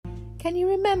Can you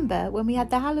remember when we had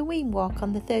the Halloween walk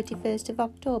on the 31st of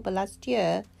October last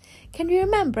year? Can you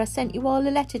remember I sent you all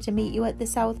a letter to meet you at the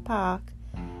South Park?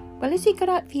 Well, as you got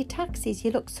out for your taxis,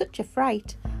 you looked such a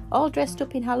fright, all dressed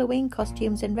up in Halloween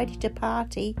costumes and ready to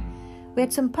party. We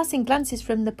had some passing glances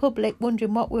from the public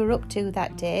wondering what we were up to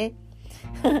that day.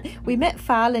 We met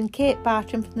Val and Kate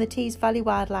Bartram from the Tees Valley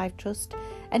Wildlife Trust,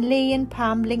 and Lee and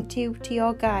Pam linked you to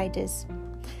your guiders.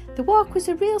 The walk was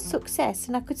a real success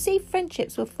and I could see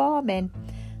friendships were forming.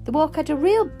 The walk had a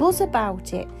real buzz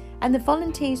about it, and the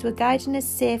volunteers were guiding us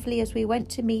safely as we went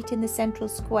to meet in the central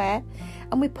square,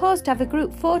 and we paused to have a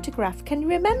group photograph. Can you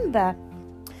remember?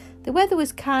 The weather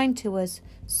was kind to us,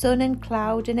 sun and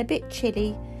cloud and a bit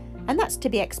chilly, and that's to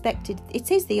be expected.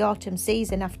 It is the autumn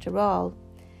season after all.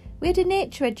 We had a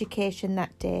nature education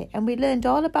that day, and we learned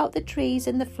all about the trees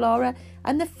and the flora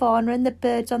and the fauna and the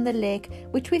birds on the lake,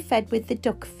 which we fed with the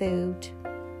duck food.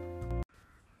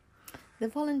 The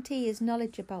volunteers'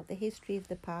 knowledge about the history of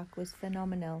the park was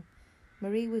phenomenal.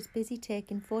 Marie was busy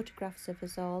taking photographs of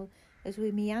us all as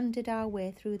we meandered our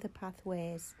way through the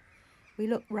pathways. We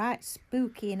looked right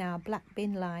spooky in our black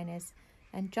bin liners,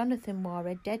 and Jonathan wore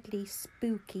a deadly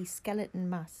spooky skeleton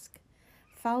mask.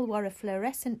 Val wore a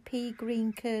fluorescent pea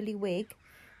green curly wig.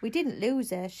 We didn't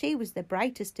lose her, she was the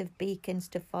brightest of beacons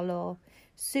to follow.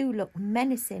 Sue looked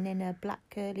menacing in her black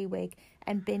curly wig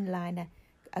and bin liner,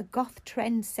 a goth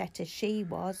trendsetter she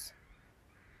was.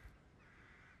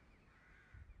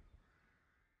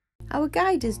 Our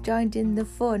guiders joined in the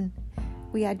fun.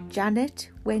 We had Janet,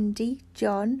 Wendy,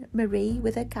 John, Marie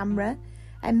with her camera,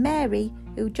 and Mary,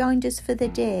 who joined us for the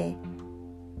day.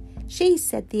 She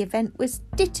said the event was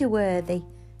titter-worthy,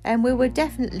 and we were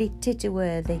definitely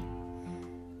titter-worthy.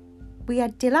 We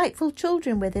had delightful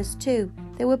children with us too.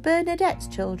 There were Bernadette's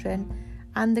children,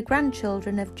 and the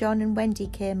grandchildren of John and Wendy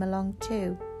came along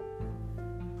too.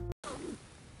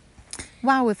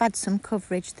 Wow, we've had some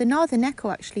coverage. The Northern Echo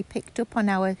actually picked up on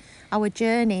our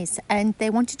journeys, and they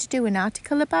wanted to do an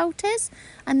article about us,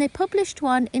 and they published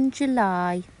one in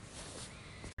July.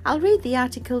 I'll read the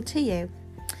article to you.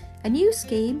 A new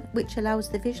scheme which allows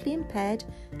the visually impaired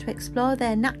to explore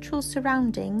their natural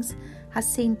surroundings has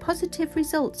seen positive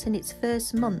results in its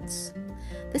first months.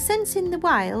 The Sense in the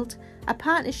Wild, a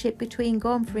partnership between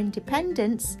Going for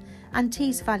Independence and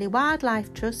Tees Valley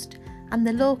Wildlife Trust and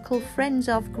the local Friends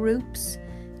of groups,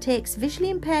 takes visually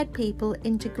impaired people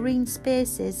into green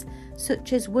spaces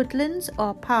such as woodlands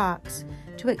or parks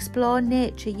to explore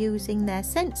nature using their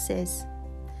senses.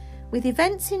 With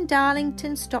events in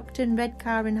Darlington, Stockton,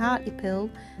 Redcar and Hartlepool,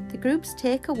 the groups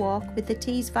take a walk with the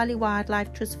Tees Valley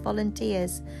Wildlife Trust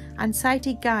volunteers and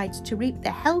sighted guides to reap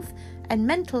the health and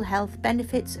mental health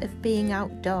benefits of being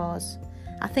outdoors.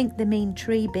 I think they mean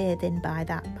tree bathing by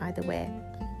that, by the way.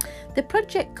 The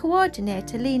project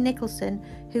coordinator, Lee Nicholson,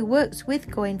 who works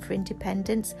with Going for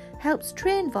Independence, helps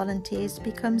train volunteers to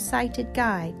become sighted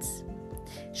guides.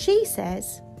 She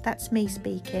says, that's me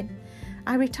speaking,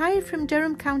 I retired from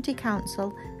Durham County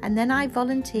Council and then I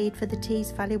volunteered for the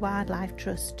Tees Valley Wildlife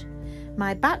Trust.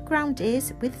 My background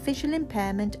is with visual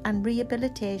impairment and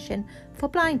rehabilitation for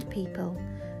blind people,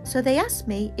 so they asked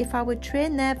me if I would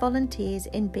train their volunteers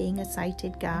in being a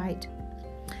sighted guide.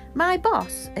 My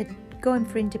boss at Going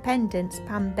for Independence,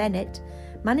 Pam Bennett,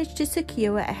 managed to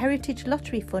secure a heritage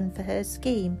lottery fund for her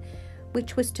scheme,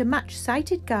 which was to match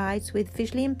sighted guides with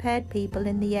visually impaired people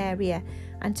in the area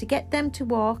and to get them to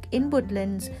walk in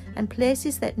woodlands and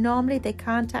places that normally they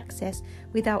can't access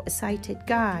without a sighted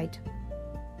guide.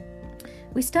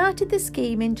 We started the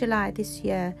scheme in July this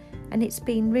year and it's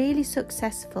been really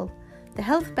successful. The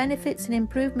health benefits and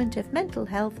improvement of mental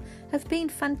health have been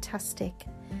fantastic.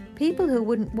 People who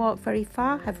wouldn't walk very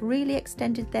far have really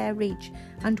extended their reach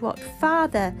and walked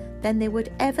farther than they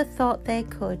would ever thought they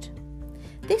could.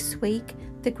 This week,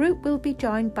 the group will be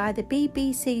joined by the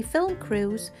BBC film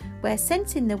crews where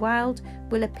Sense in the Wild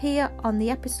will appear on the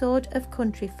episode of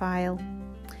Countryfile.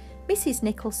 Mrs.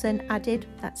 Nicholson added,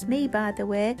 that's me by the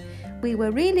way, we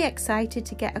were really excited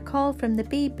to get a call from the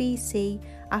BBC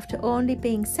after only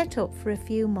being set up for a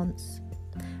few months.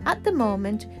 At the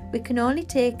moment, we can only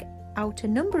take out a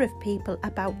number of people,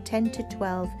 about 10 to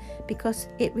 12, because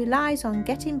it relies on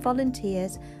getting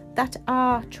volunteers that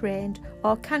are trained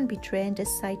or can be trained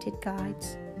as sighted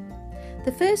guides.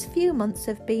 The first few months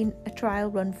have been a trial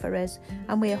run for us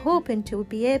and we are hoping to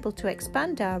be able to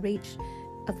expand our reach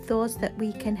of those that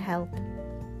we can help.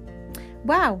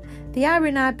 Wow, the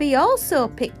RNIB also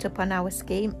picked up on our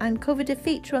scheme and covered a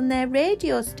feature on their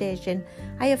radio station.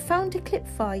 I have found a clip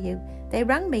for you. They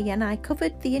rang me and I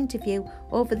covered the interview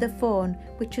over the phone,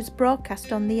 which was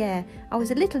broadcast on the air. I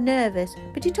was a little nervous,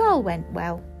 but it all went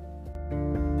well.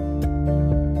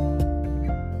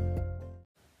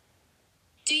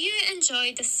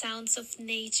 enjoy the sounds of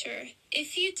nature?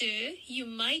 If you do, you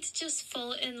might just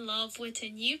fall in love with a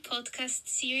new podcast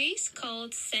series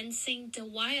called Sensing the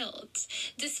Wild.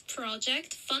 This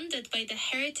project, funded by the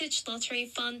Heritage Lottery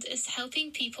Fund, is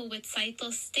helping people with sight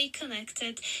loss stay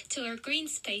connected to our green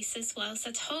spaces whilst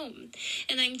at home.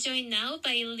 And I'm joined now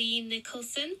by Lee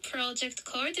Nicholson, project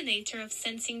coordinator of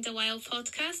Sensing the Wild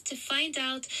podcast, to find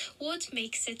out what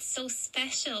makes it so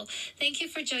special. Thank you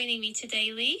for joining me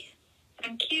today, Lee.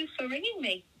 Thank you for ringing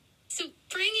me. So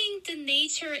bringing the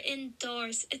nature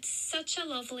indoors, it's such a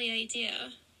lovely idea.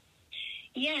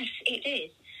 Yes, it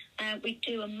is. We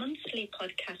do a monthly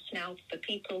podcast now for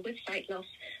people with sight loss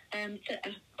that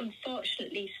are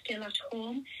unfortunately still at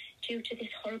home due to this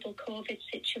horrible COVID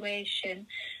situation.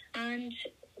 And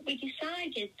we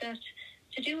decided that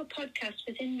to do a podcast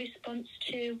was in response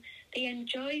to the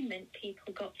enjoyment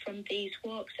people got from these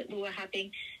walks that we were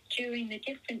having during the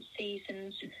different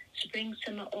seasons, spring,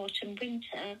 summer, autumn,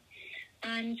 winter.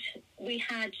 And we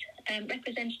had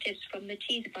representatives from the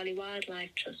Tees Valley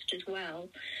Wildlife Trust as well,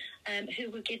 who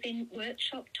were giving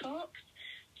workshop talks.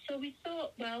 So we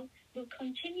thought, well, we'll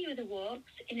continue the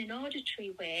walks in an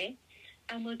auditory way,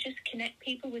 and we'll just connect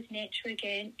people with nature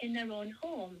again in their own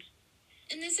homes.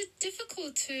 And is it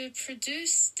difficult to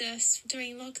produce this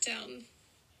during lockdown?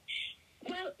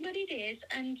 Well, it is,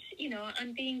 and,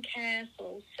 I'm being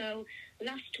careful. So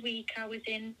last week I was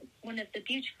in one of the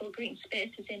beautiful green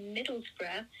spaces in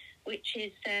Middlesbrough, which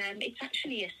is, it's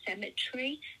actually a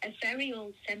cemetery, a very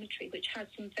old cemetery, which has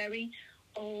some very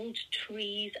old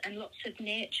trees and lots of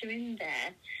nature in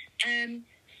there.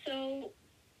 So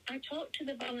I talked to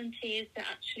the volunteers that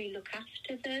actually look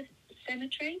after the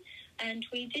cemetery, and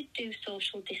we did do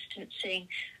social distancing,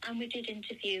 and we did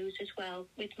interviews as well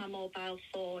with my mobile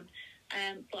phone,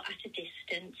 but at a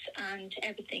distance, and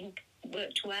everything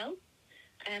worked well.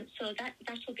 So that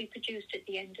will be produced at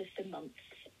the end of the month.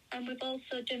 And we've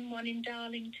also done one in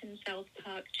Darlington South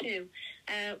Park too,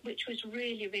 which was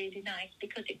really, really nice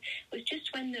because it was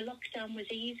just when the lockdown was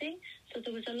easing, so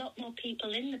there was a lot more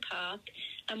people in the park,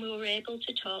 and we were able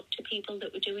to talk to people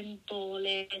that were doing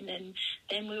bowling, and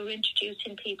then we were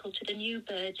introducing people to the new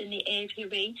birds in the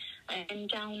aviary and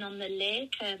down on the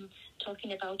lake,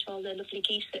 talking about all the lovely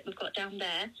geese that we've got down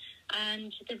there.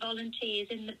 And the volunteers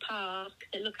in the park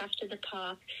that look after the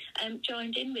park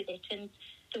joined in with it. And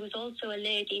there was also a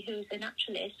lady who's a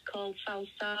naturalist called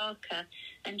Falsaka,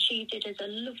 and she did us a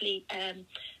lovely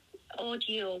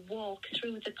audio walk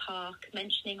through the park,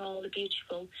 mentioning all the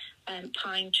beautiful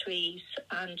pine trees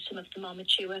and some of the more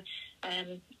mature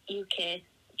UK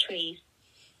trees.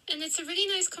 And it's a really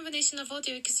nice combination of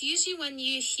audio, because usually when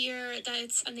you hear that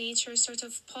it's a nature sort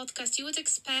of podcast, you would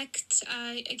expect,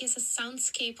 a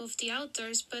soundscape of the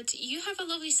outdoors, but you have a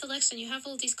lovely selection. You have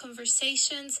all these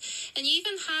conversations, and you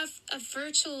even have a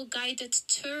virtual guided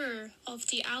tour of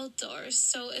the outdoors.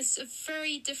 So it's a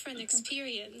very different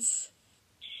experience.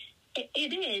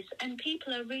 It is, and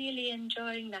people are really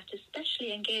enjoying that,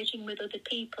 especially engaging with other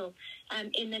people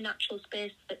in the natural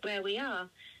space where we are.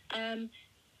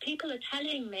 People are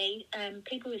telling me,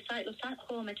 people with sight loss at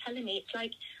home are telling me it's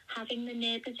like having the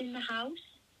neighbours in the house.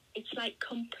 It's like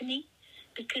company,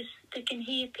 because they can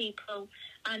hear people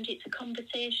and it's a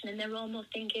conversation and they're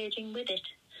almost engaging with it.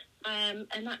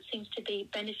 And that seems to be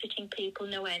benefiting people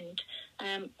no end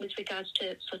with regards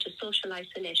to sort of social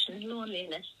isolation and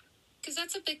loneliness. Because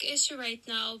that's a big issue right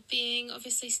now, being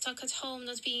obviously stuck at home,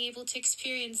 not being able to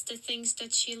experience the things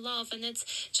that you love. And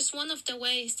it's just one of the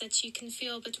ways that you can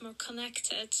feel a bit more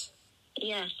connected.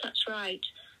 Yes, that's right.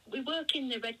 We work in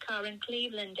the Redcar and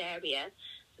Cleveland area.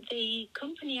 The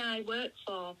company I work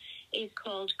for is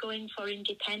called Going for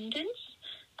Independence.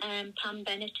 Pam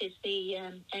Bennett is the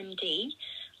MD,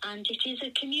 and it is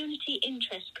a community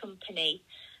interest company.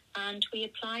 And we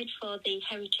applied for the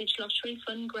Heritage Lottery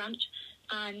Fund grant,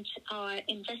 and our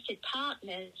invested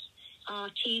partners are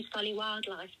Tees Valley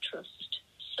Wildlife Trust.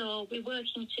 So we're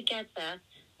working together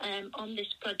on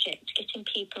this project, getting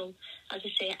people, as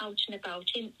I say, out and about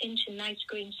into nice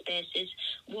green spaces,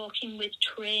 walking with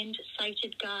trained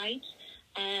sighted guides.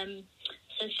 So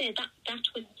I say that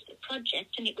was the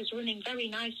project, and it was running very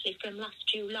nicely from last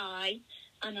July,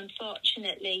 and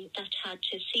unfortunately that had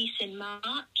to cease in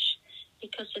March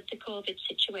because of the COVID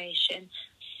situation.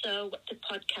 So the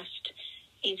podcast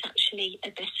is actually a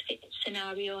best fit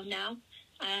scenario now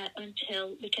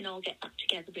until we can all get back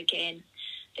together again.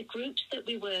 The groups that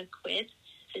we work with,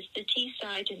 there's the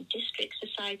Teesside and District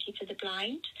Society for the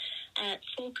Blind,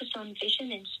 Focus on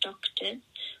Vision in Stockton.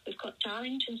 We've got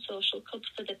Darlington Social Club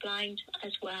for the Blind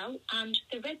as well, and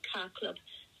the Redcar Club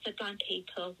for blind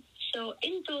people. So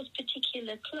in those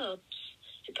particular clubs,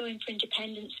 Going for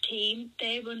Independence team,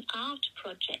 they run art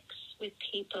projects with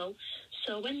people.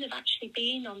 So when they've actually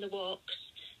been on the walks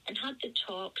and had the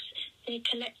talks, they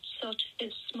collect sort of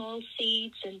small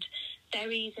seeds and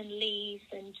berries and leaves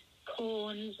and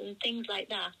corns and things like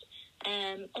that,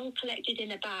 all collected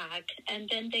in a bag, and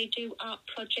then they do art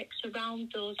projects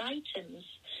around those items.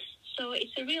 So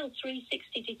it's a real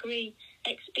 360-degree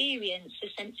experience, the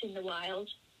Sensing the Wild.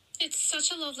 It's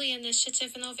such a lovely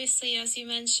initiative, and obviously, as you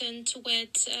mentioned,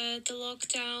 with the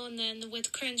lockdown and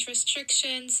with current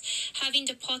restrictions, having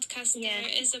the podcast there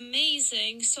is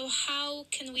amazing. So how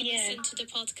can we listen to the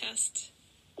podcast?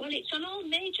 Well, it's on all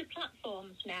major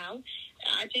platforms now.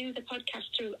 I do the podcast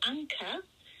through Anchor,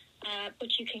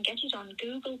 but you can get it on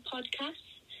Google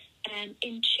Podcasts,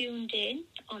 in Tuned In,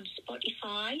 on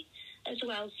Spotify as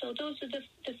well. So those are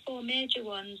the four major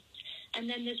ones. And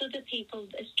then there's other people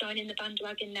that's joining the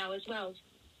bandwagon now as well.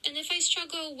 And if I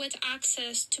struggle with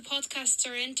access to podcasts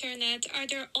or internet, are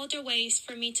there other ways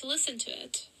for me to listen to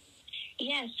it?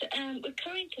 Yes, we're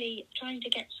currently trying to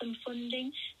get some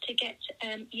funding to get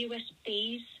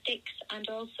USB sticks and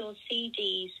also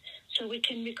CDs, so we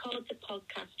can record the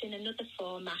podcast in another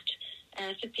format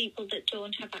for people that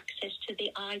don't have access to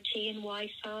the IT and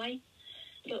Wi-Fi.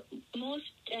 But most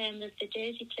of the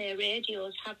Daisy Play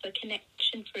radios have a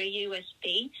connection for a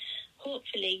USB.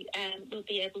 Hopefully, we'll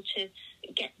be able to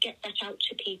get that out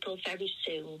to people very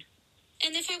soon.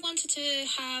 And if I wanted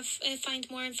to find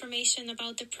more information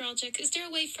about the project, is there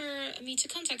a way for me to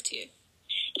contact you?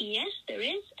 Yes, there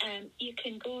is. You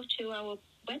can go to our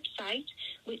website,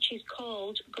 which is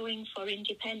called Going for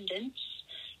Independence,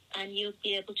 and you'll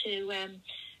be able to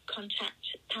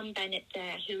contact Pam Bennett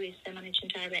there, who is the Managing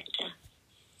Director.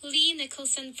 Lee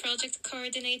Nicholson, Project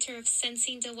Coordinator of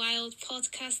Sensing the Wild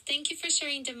podcast, thank you for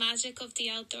sharing the magic of the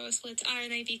outdoors with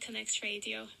RNIB Connect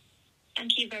Radio.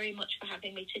 Thank you very much for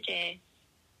having me today.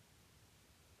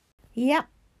 Yeah,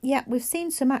 we've seen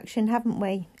some action, haven't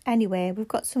we? Anyway, we've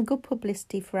got some good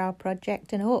publicity for our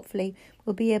project, and hopefully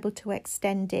we'll be able to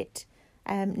extend it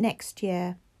next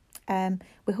year.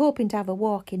 We're hoping to have a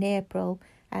walk in April.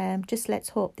 Just let's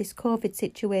hope this COVID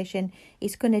situation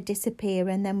is going to disappear,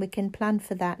 and then we can plan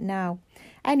for that now.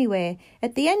 Anyway,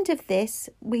 at the end of this,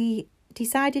 we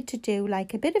decided to do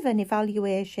like a bit of an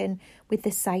evaluation with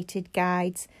the sighted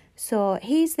guides. So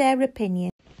here's their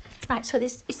opinion. Right, so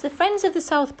it's the Friends of the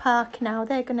South Park now.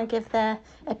 They're going to give their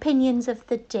opinions of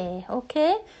the day,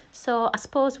 okay? So I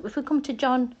suppose if we come to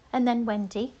John and then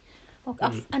Wendy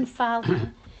and Fal,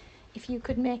 if you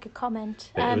could make a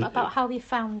comment about how you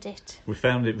found it. We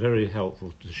found it very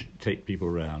helpful to take people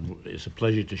around. It's a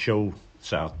pleasure to show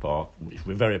South Park, which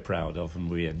we're very proud of, and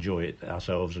we enjoy it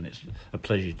ourselves, and it's a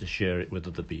pleasure to share it with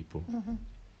other people. Mm-hmm.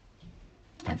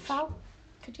 And Fal,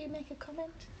 could you make a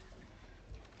comment?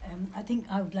 I think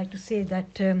I would like to say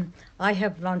that I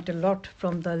have learned a lot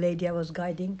from the lady I was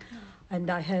guiding, and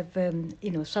I have,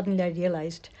 suddenly I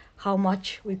realized how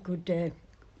much we could,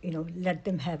 let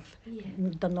them have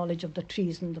the knowledge of the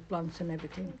trees and the plants and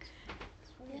everything.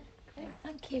 Yeah,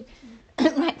 thank you.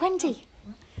 Right, Wendy.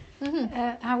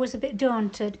 Mm-hmm. I was a bit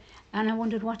daunted and I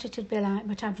wondered what it would be like,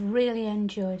 but I've really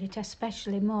enjoyed it,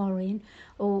 especially Maureen.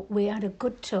 Oh, we had a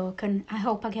good talk, and I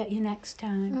hope I get you next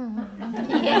time.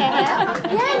 Mm-hmm. Yeah,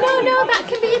 no, that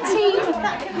can be a team.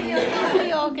 That can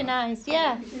be organised.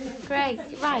 Yeah, great.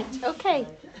 Right, okay.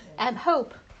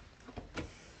 Hope.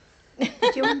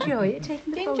 Did you enjoy it,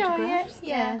 taking the photographs? It?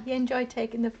 Yeah, you enjoyed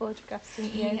taking the photographs,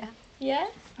 didn't you? Yeah. Yeah?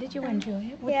 Did you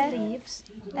enjoy it with the leaves?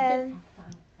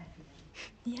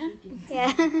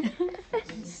 Yeah.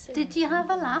 Did you have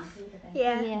a laugh?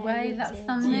 Yeah. Well, that's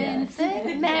the main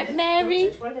thing.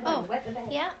 Mary? Oh,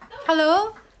 yeah.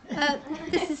 Hello.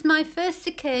 This is my first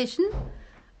occasion.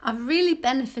 I've really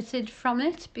benefited from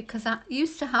it because I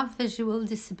used to have visual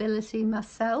disability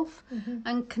myself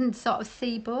and can sort of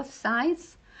see both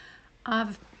sides.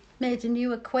 I've made a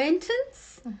new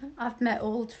acquaintance. I've met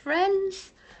old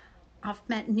friends. I've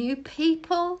met new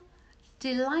people.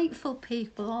 Delightful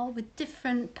people, all with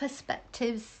different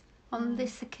perspectives on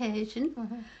this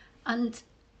occasion. And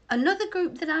another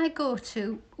group that I go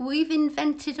to, we've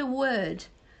invented a word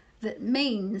that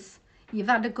means you've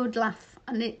had a good laugh,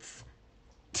 and it's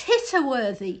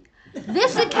titterworthy.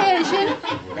 This occasion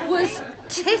was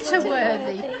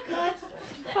titterworthy.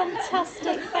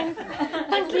 Fantastic.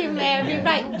 Thank you, Mary.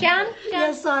 Right, Jan?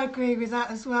 Yes, I agree with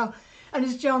that as well. And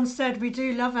as John said, we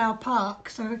do love our park,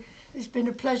 so it's been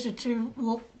a pleasure to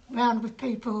walk around with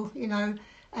people,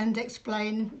 and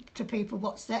explain to people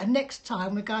what's there. And next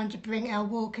time we're going to bring our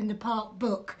Walk in the Park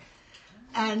book,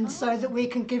 and so that we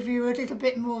can give you a little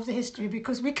bit more of the history,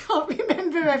 because we can't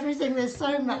remember everything. There's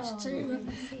so much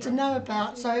to know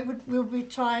about. So we'll be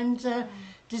trying to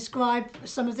describe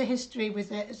some of the history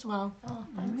with it as well. Oh,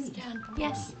 thanks, Jan.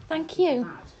 Yes, thank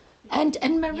you. And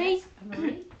Marie?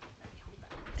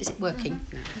 Is it working?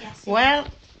 Yes. Well,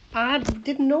 I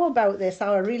didn't know about this.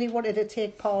 I really wanted to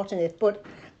take part in it, but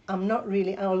I'm not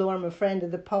really, although I'm a friend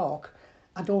of the park,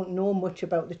 I don't know much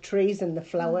about the trees and the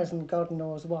flowers and God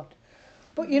knows what.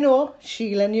 But you know,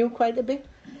 Sheila knew quite a bit.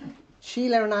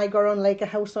 Sheila and I got on like a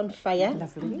house on fire.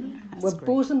 Lovely. We're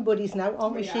bosom buddies now,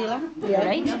 aren't we, Sheila? Yeah.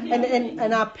 Great.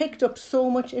 And I picked up so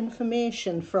much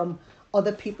information from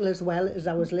other people as well as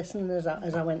I was listening as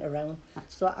I went around.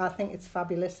 So I think it's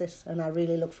fabulous, this, and I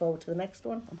really look forward to the next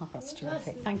one. Oh, that's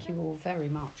terrific. Thank you all very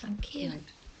much. Thank you.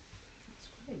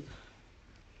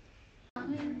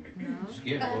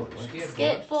 Skateboards.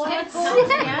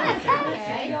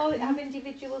 Yeah. We all have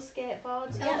individual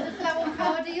skateboards. Yeah. The flower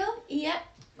cordial. Yeah.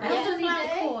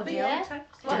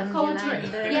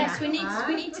 Yes, we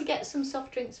need to get some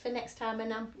soft drinks for next time,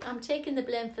 and I'm taking the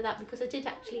blame for that, because I did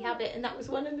actually have it, and that was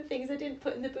one of the things I didn't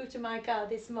put in the boot of my car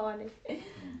this morning.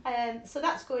 So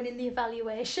that's going in the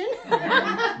evaluation.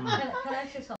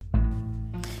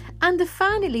 And the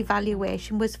final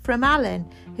evaluation was from Alan,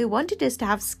 who wanted us to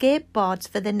have skateboards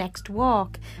for the next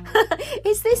walk.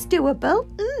 Is this doable?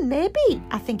 Maybe.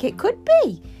 I think it could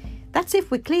be. That's if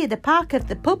we clear the park of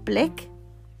the public.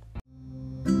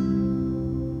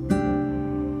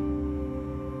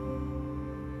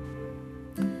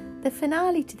 The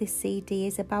finale to this CD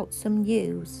is about some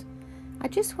news. I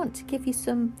just want to give you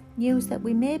some news that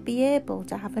we may be able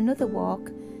to have another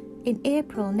walk in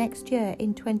April next year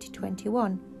in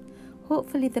 2021.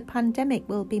 Hopefully the pandemic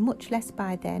will be much less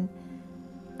by then,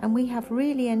 and we have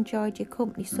really enjoyed your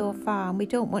company so far, and we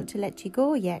don't want to let you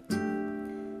go yet.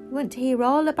 We want to hear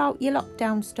all about your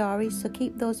lockdown stories, so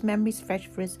keep those memories fresh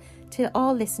for us to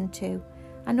all listen to.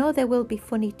 I know there will be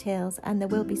funny tales and there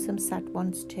will be some sad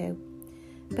ones too,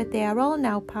 but they are all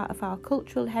now part of our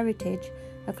cultural heritage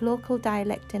of local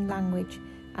dialect and language,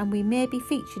 and we may be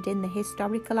featured in the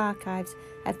historical archives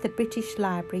of the British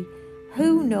Library.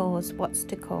 Who knows what's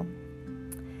to come?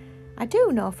 I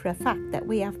do know for a fact that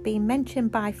we have been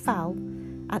mentioned by Val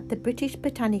at the British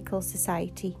Botanical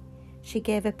Society. She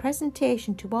gave a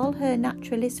presentation to all her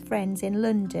naturalist friends in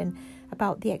London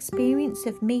about the experience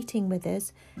of meeting with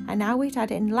us and how it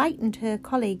had enlightened her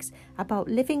colleagues about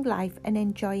living life and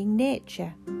enjoying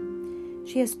nature.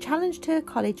 She has challenged her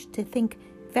college to think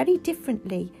very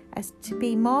differently, as to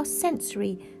be more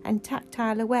sensory and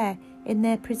tactile aware in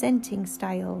their presenting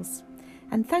styles.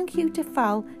 And thank you to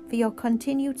Val for your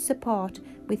continued support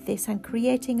with this, and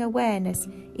creating awareness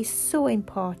is so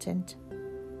important.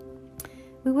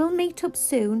 We will meet up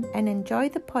soon and enjoy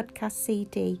the podcast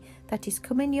CD that is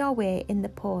coming your way in the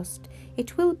post.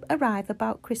 It will arrive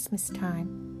about Christmas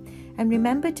time. And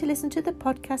remember to listen to the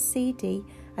podcast CD,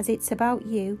 as it's about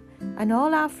you and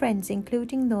all our friends,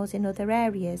 including those in other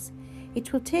areas.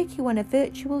 It will take you on a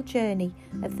virtual journey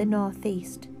of the North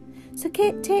East. So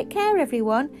take care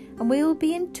everyone, and we will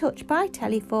be in touch by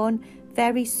telephone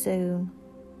very soon.